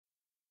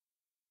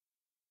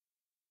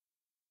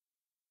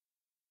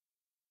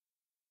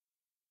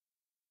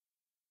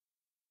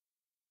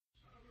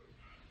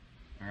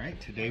Alright,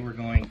 today we're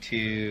going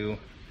to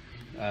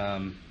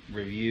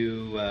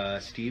review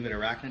Steve at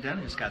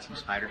Arachnodon. Just got some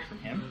spiders from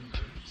him.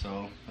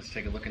 So let's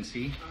take a look and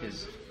see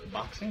his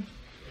boxing.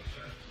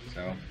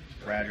 So,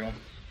 fragile.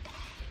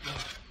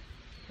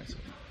 Let's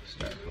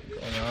start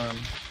going on.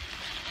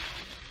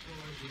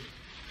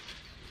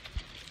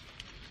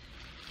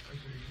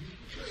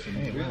 Some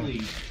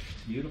really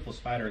beautiful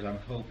spiders, I'm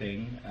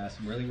hoping.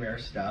 Some really rare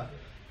stuff.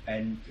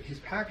 And his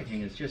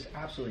packaging is just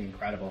absolutely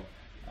incredible.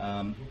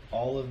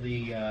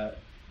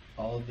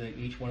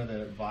 Each one of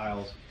the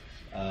vials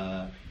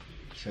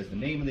says the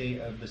name of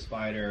the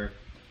spider,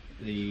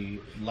 the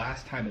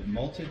last time it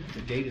molted,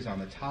 the date is on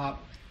the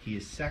top. He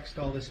has sexed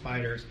all the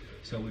spiders,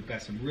 so we've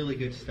got some really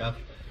good stuff.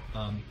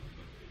 As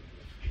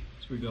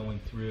we're going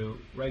through,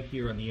 right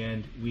here on the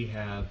end, we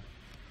have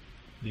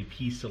the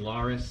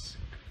solaris,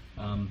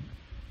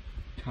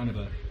 kind of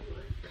a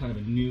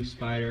new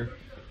spider,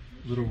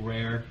 a little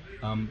rare.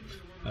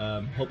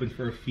 Hoping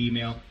for a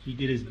female. He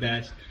did his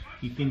best.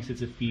 He thinks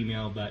it's a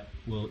female, but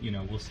we'll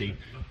see.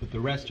 But the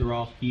rest are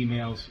all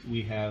females.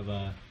 We have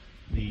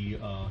the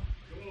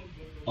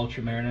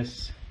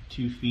ultramarinus,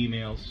 2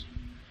 females.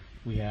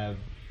 We have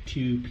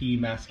 2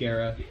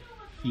 Mascara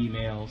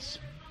females.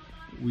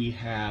 We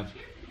have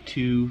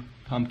 2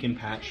 Pumpkin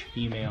Patch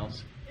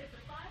females.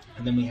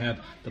 And then we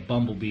have the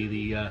Bumble Bee,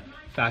 the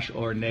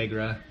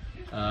fasciaaurinigra,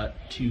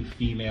 2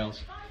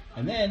 females.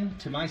 And then,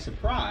 to my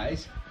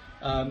surprise,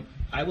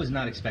 I was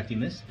not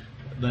expecting this,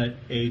 but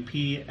a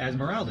P.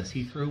 emeraldus.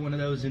 He threw one of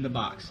those in the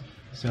box.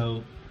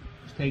 So,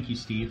 thank you,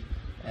 Steve.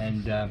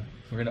 And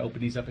we're going to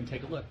open these up and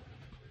take a look.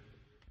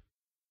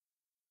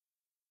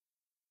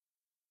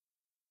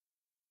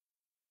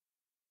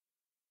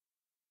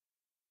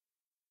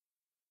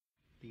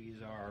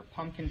 These are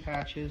pumpkin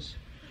patches.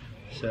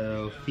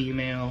 So,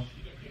 female.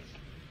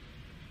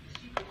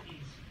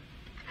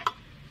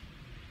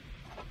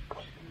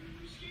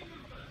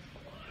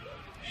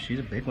 She's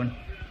a big one.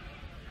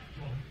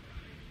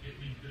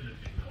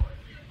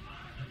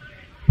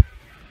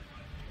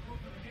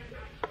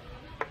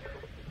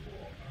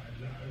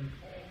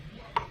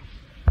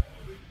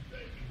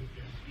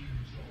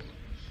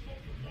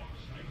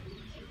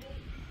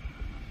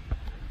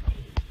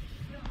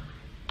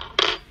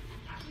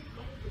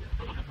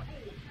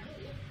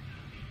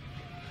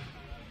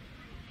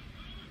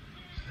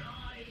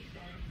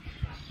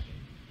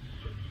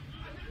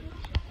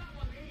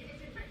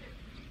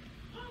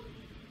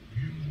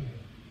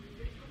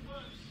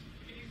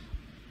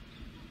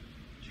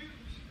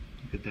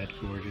 Look at that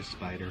gorgeous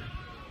spider.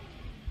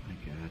 My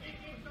God.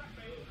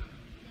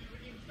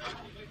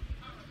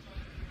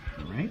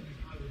 Alright.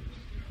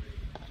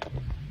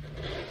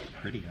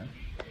 Pretty, huh?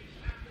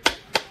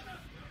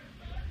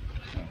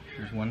 So,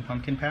 here's one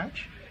pumpkin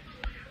patch.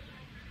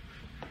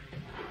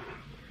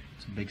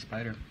 It's a big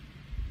spider.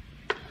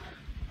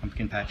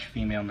 Pumpkin patch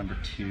female number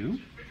 2.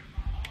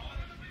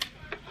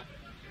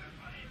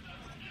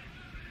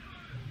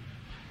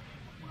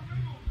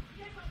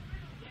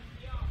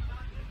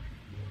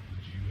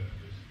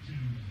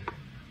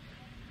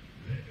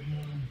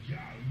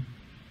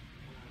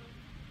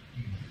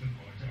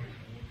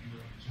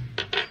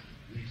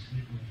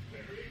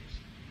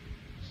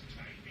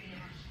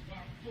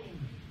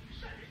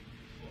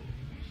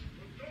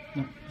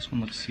 No, this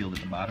one looks sealed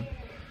at the bottom.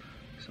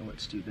 So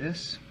let's do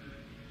this.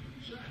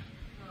 There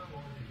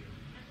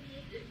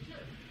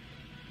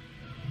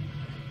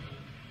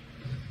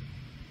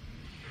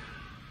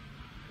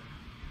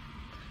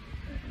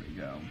we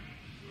go.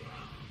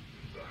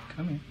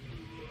 Come in.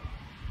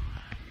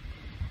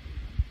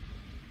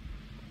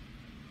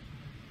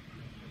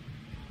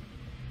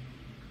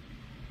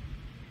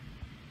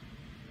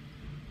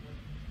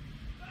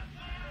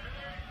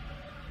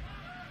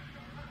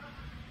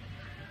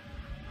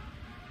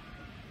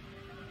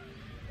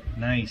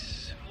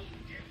 Nice.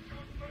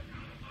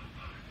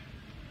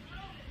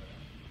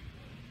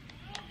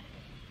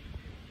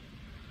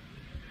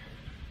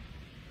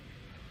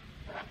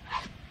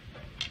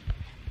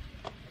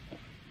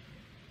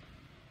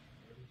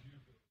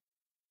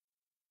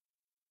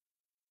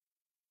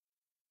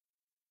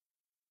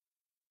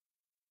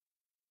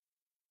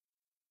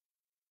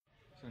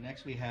 So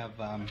next we have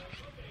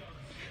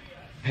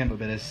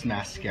Pamphobeteus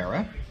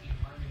Mascara.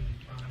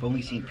 I've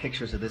only seen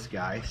pictures of this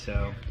guy,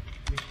 so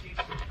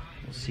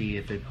we'll see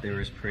if they're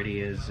as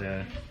pretty as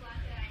see,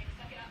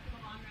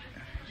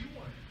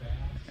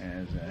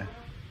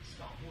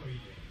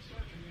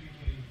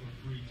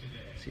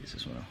 is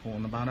this one a hole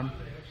in the bottom?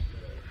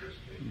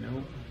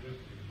 Nope.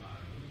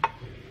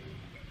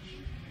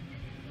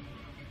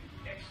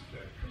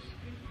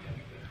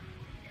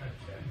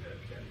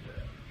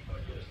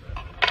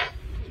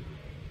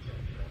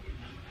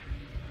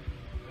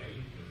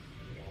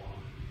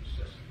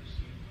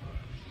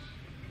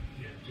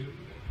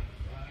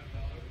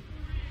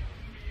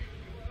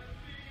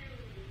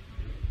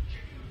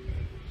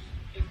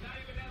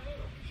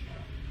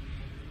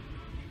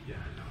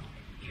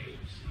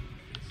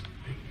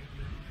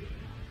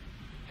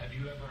 Have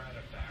you ever had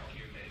a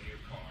vacuum in your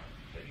car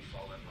that you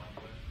fall in love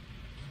with?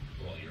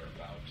 Well, you're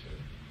about to.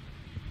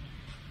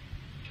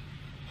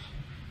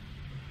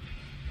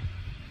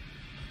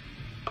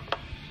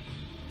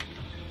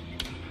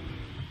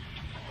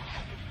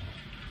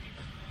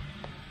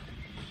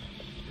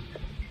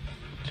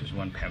 There's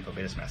one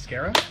Pamphobeteus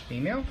mascara,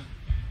 female.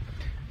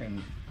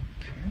 And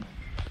okay.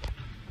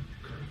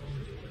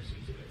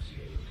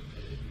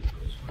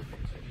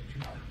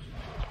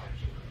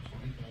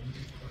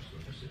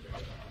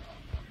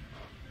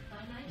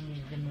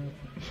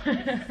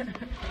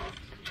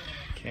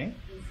 Okay.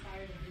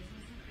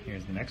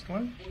 Here's the next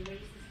one.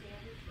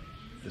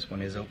 This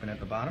one is open at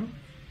the bottom.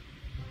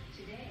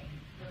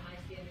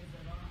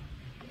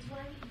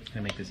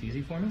 Gonna make this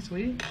easy for me,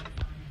 sweetie.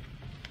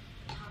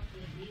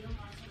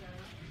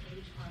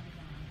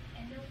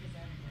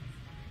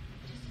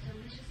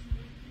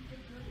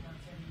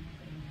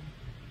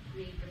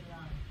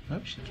 Oh,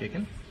 she's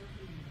kicking.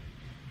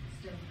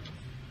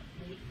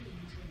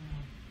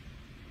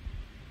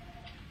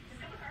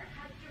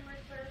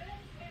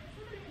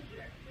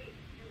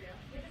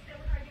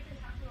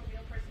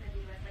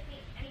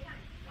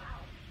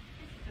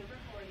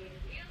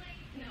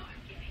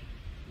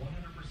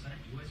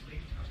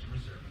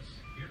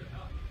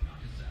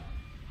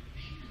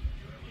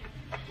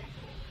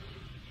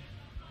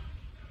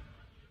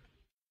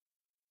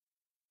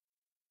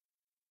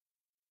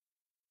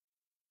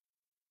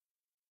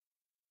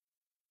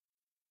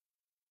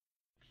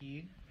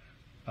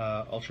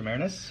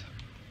 Ultramarinus.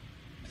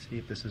 See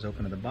if this is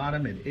open at the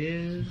bottom. It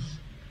is.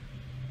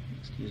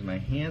 Just use my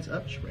hands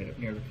up, right up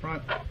near the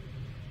front.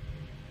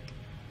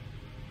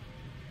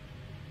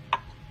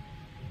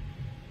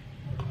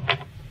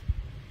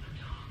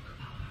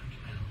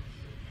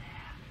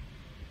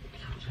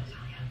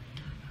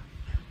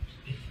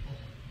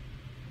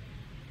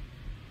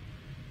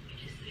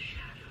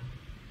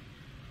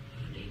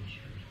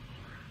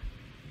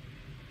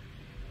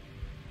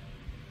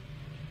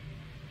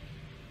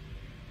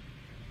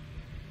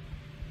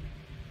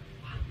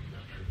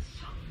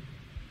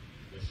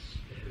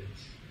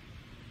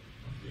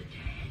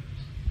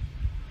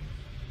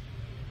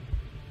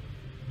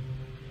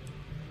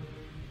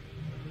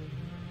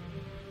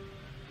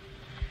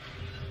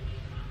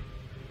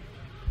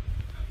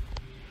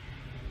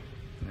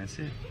 That's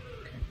it.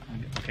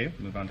 Okay,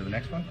 move on to the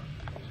next one.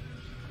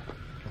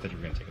 I thought you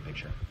were going to take a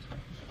picture.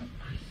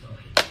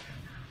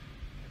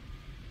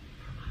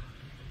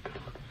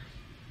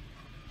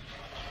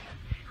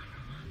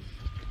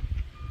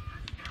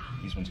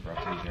 These ones are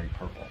obviously very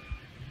purple.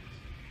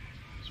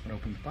 This one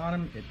opens the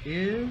bottom. It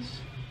is,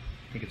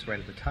 I think it's right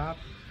at the top,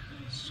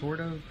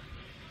 sort of.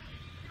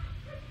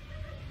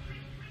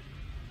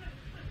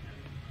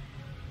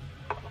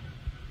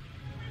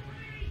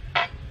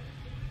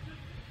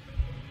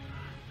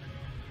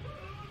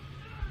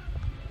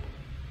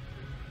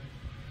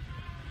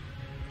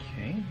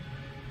 Okay.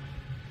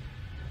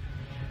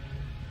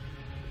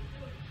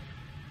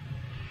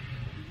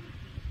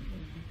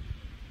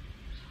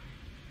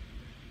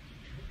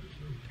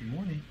 Good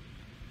morning.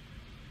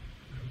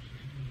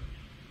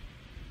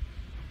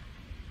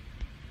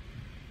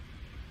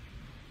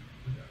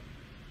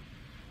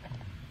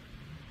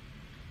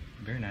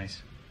 Very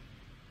nice.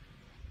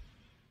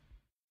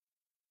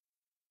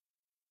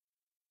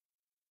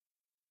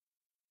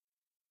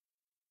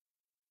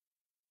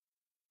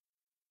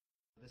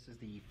 This is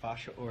the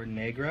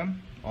fasciaaurinigra,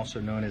 also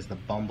known as the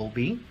Bumble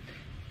Bee.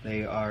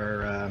 They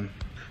are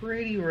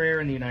pretty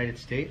rare in the United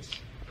States.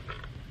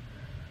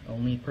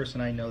 Only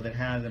person I know that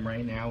has them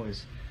right now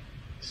is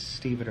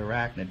Steve at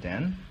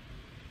Arachniden.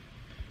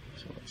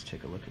 So let's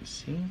take a look and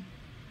see.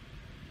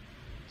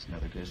 It's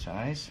another good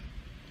size.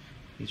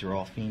 These are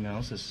all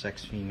females. This is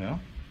sex female.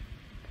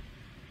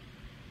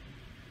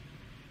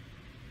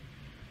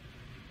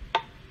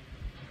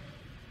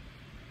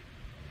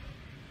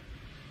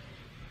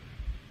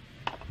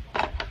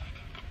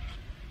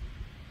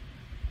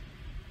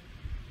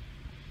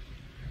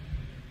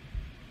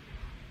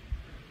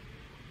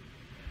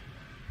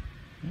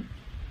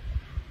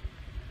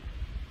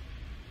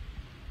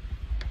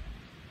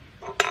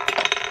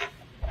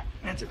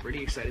 That's a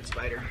pretty excited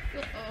spider.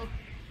 Uh-oh.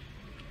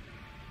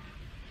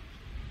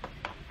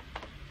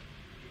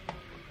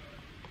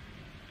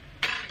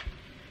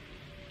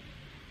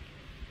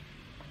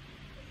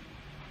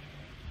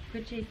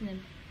 Quit chasing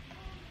him.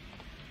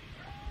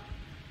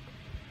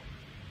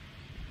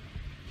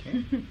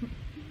 Okay.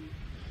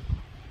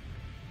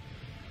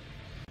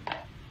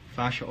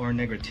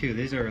 Fasciaaurinigra 2.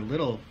 These are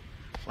little,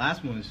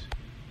 last one was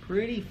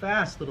pretty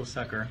fast little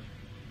sucker.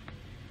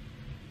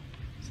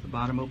 Is the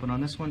bottom open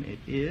on this one? It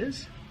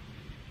is.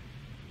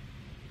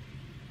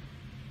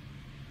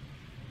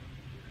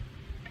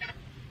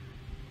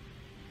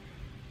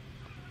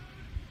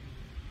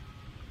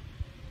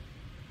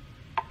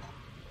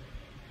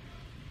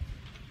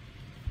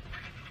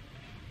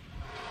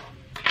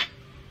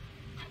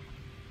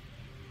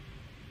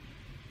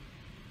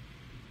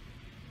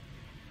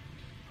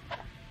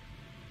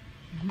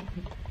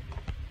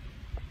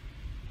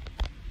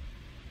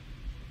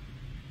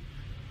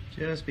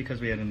 Just because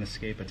we had an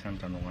escape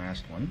attempt on the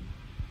last one.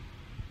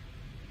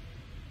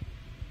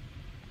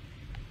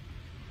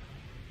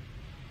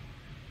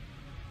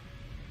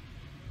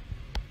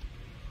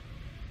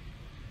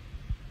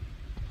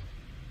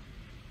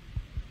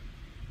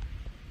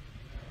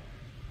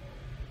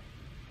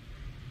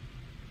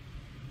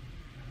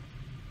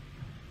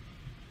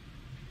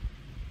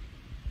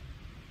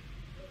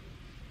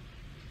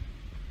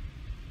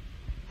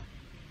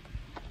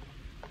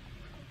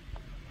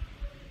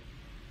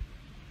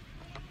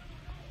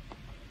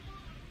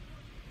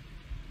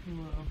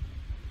 Wow.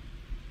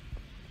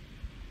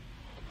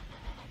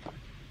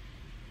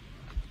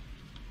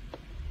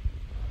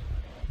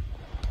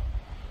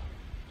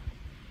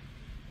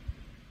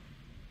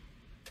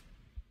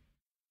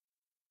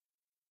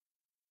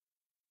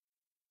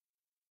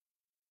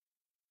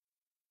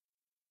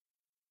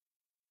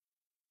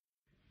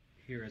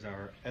 Here is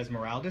our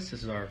emeraldus.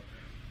 This is our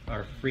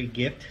free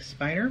gift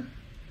spider.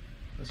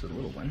 This is a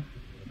little one.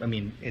 I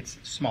mean, it's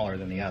smaller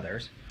than the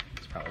others.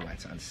 That's probably why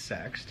it's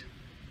unsexed.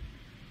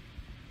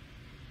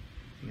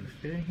 You gonna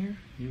fit in here?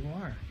 You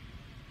are.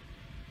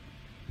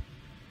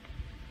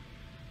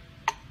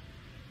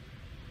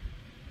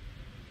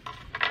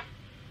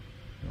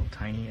 Little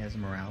tiny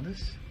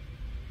emeraldus.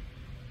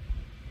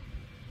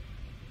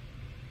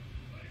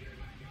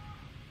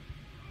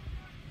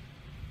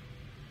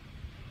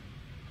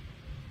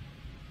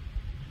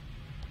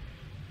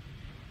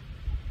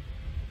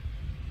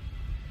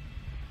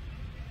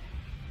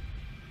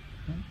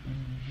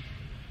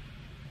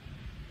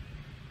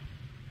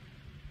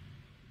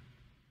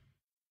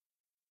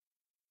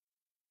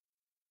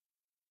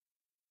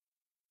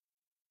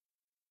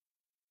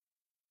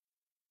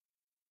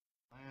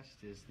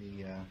 Last is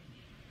the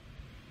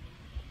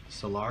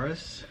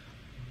solaris.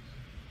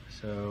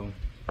 So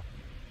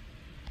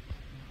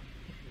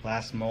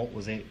last molt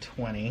was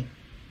 820.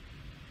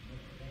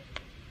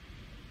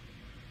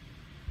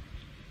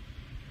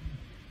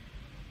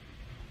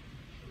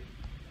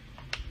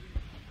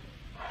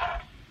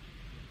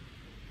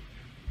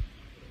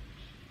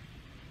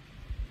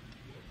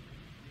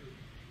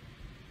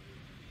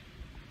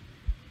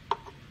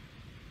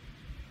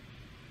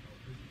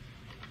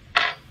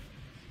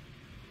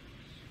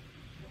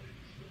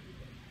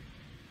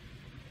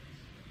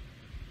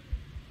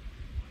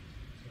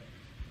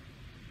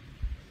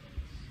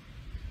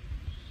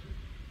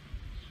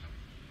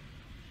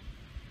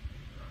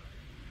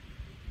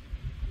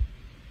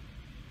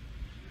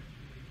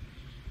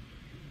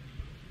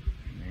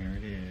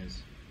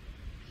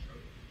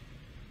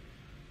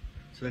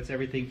 So that's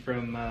everything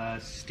from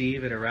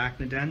Steve at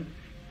Arachniden.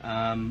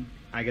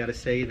 I gotta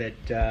say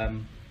that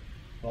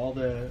all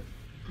the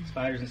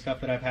spiders and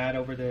stuff that I've had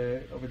over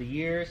the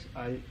years,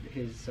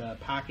 his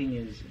packing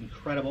is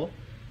incredible.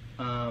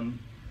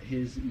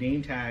 His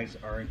name tags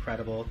are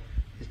incredible.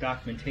 His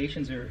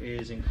documentations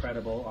is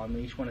incredible on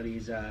each one of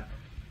these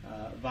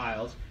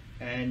vials,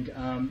 and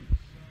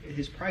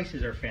his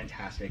prices are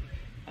fantastic.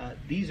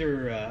 These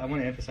are, I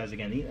want to emphasize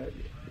again,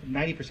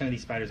 90% of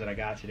these spiders that I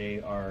got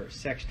today are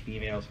sexed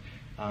females.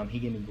 He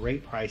gave me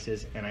great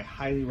prices, and I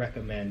highly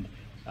recommend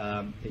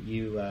that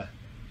you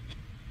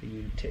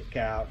check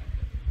out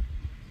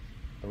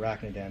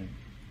Arachniden,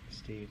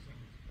 Steve.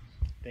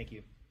 Thank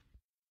you.